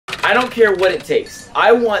I don't care what it takes.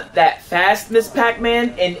 I want that fast Miss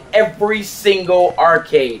Pac-Man in every single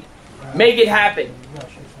arcade. Make it happen.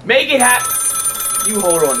 Make it happen. You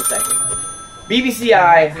hold on a second.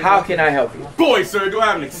 BBCI, how can I help you? Boy, sir, do I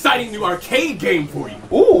have an exciting new arcade game for you.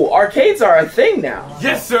 Ooh, arcades are a thing now.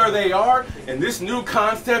 Yes, sir, they are. And this new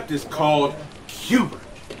concept is called QBert.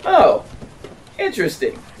 Oh,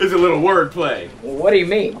 interesting. It's a little wordplay. What do you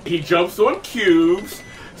mean? He jumps on cubes,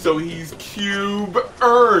 so he's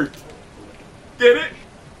QBert. Get it?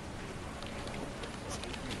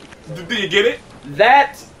 Do you get it?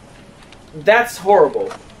 That's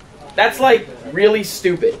horrible. That's like really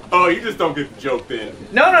stupid. Oh, you just don't get the joke then.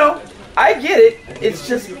 No, I get it. It's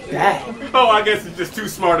just bad. Oh, I guess it's just too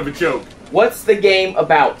smart of a joke. What's the game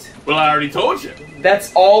about? Well, I already told you.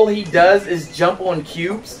 That's all he does is jump on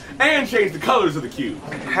cubes? And change the colors of the cube.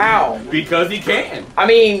 How? Because he can. I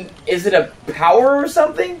mean, is it a power or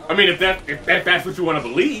something? I mean, if that's what you want to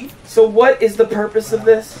believe. So what is the purpose of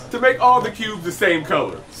this? To make all the cubes the same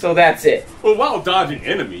color. So that's it. Well, while dodging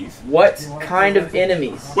enemies. What kind of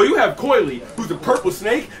enemies? Well, you have Coily, who's a purple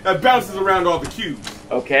snake that bounces around all the cubes.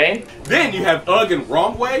 Okay. Then you have Ugg and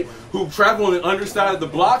Wrongway, who travel on the underside of the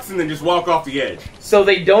blocks and then just walk off the edge. So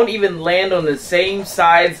they don't even land on the same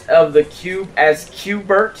sides of the cube as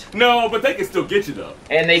QBert? No, but they can still get you though.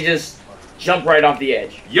 And they just jump right off the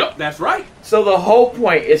edge? Yep, that's right. So the whole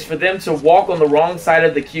point is for them to walk on the wrong side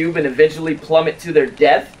of the cube and eventually plummet to their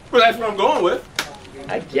death? Well, that's what I'm going with.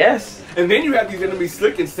 I guess. And then you have these enemies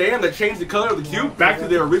Slick and Sam that change the color of the cube back to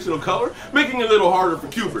their original color, making it a little harder for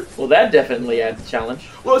QBert. Well, that definitely adds a challenge.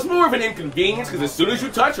 Well, it's more of an inconvenience because as soon as you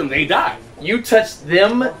touch them, they die. You touch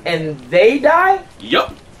them and they die?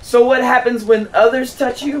 Yup. So what happens when others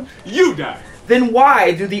touch you? You die. Then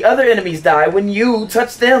why do the other enemies die when you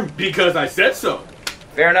touch them? Because I said so.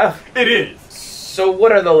 Fair enough. It is. So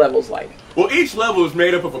what are the levels like? Well, each level is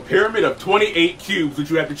made up of a pyramid of 28 cubes, which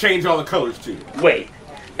you have to change all the colors to. Wait,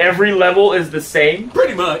 every level is the same?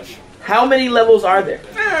 Pretty much. How many levels are there?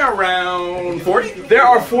 Around 40. There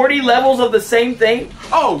are 40 levels of the same thing?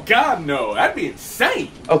 Oh, God, no. That'd be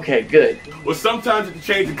insane. Okay, good. Well, sometimes you have to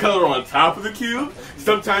change the color on top of the cube.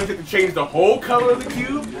 Sometimes you have to change the whole color of the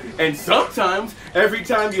cube. And sometimes, every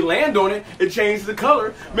time you land on it, it changes the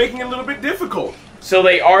color, making it a little bit difficult. So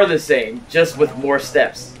they are the same, just with more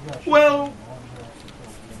steps. Well,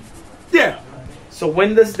 yeah. So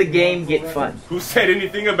when does the game get fun? Who said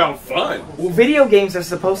anything about fun? Well, video games are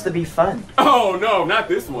supposed to be fun. Oh, no, not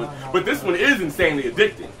this one. But this one is insanely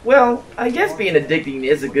addicting. Well, I guess being addicting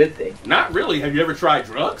is a good thing. Not really. Have you ever tried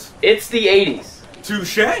drugs? It's the 80s.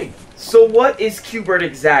 Touché. So what is QBert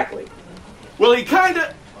exactly? Well, he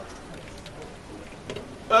kinda...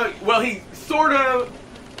 he sorta...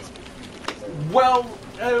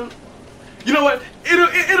 you know what?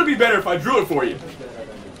 It'll be better if I drew it for you.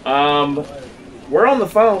 We're on the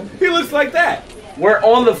phone. He looks like that. We're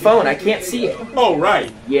on the phone. I can't see it. Oh,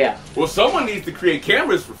 right. Yeah. Well, someone needs to create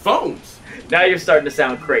cameras for phones. Now you're starting to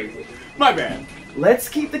sound crazy. My bad. Let's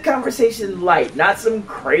keep the conversation light, not some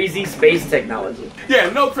crazy space technology. Yeah,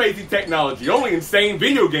 no crazy technology, only insane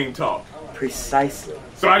video game talk. Precisely.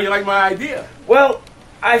 So how do you like my idea? Well,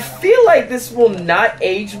 I feel like this will not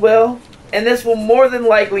age well, and this will more than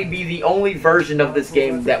likely be the only version of this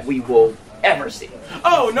game that we will ever see.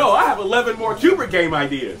 Oh no, I have 11 more QBert game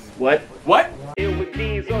ideas. What? What?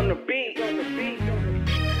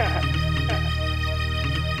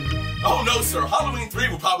 Oh no, sir. Halloween 3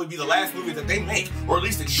 will probably be the last movie that they make, or at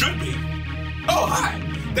least it should be. Oh, hi.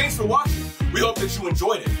 Thanks for watching. We hope that you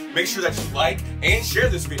enjoyed it. Make sure that you like and share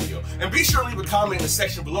this video. And be sure to leave a comment in the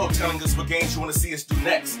section below telling us what games you want to see us do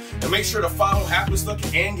next. And make sure to follow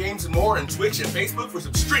HaplessLuckett and Games and More on Twitch and Facebook for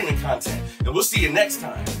some streaming content. And we'll see you next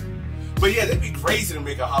time. But yeah, they'd be crazy to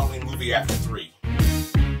make a Halloween movie after 3.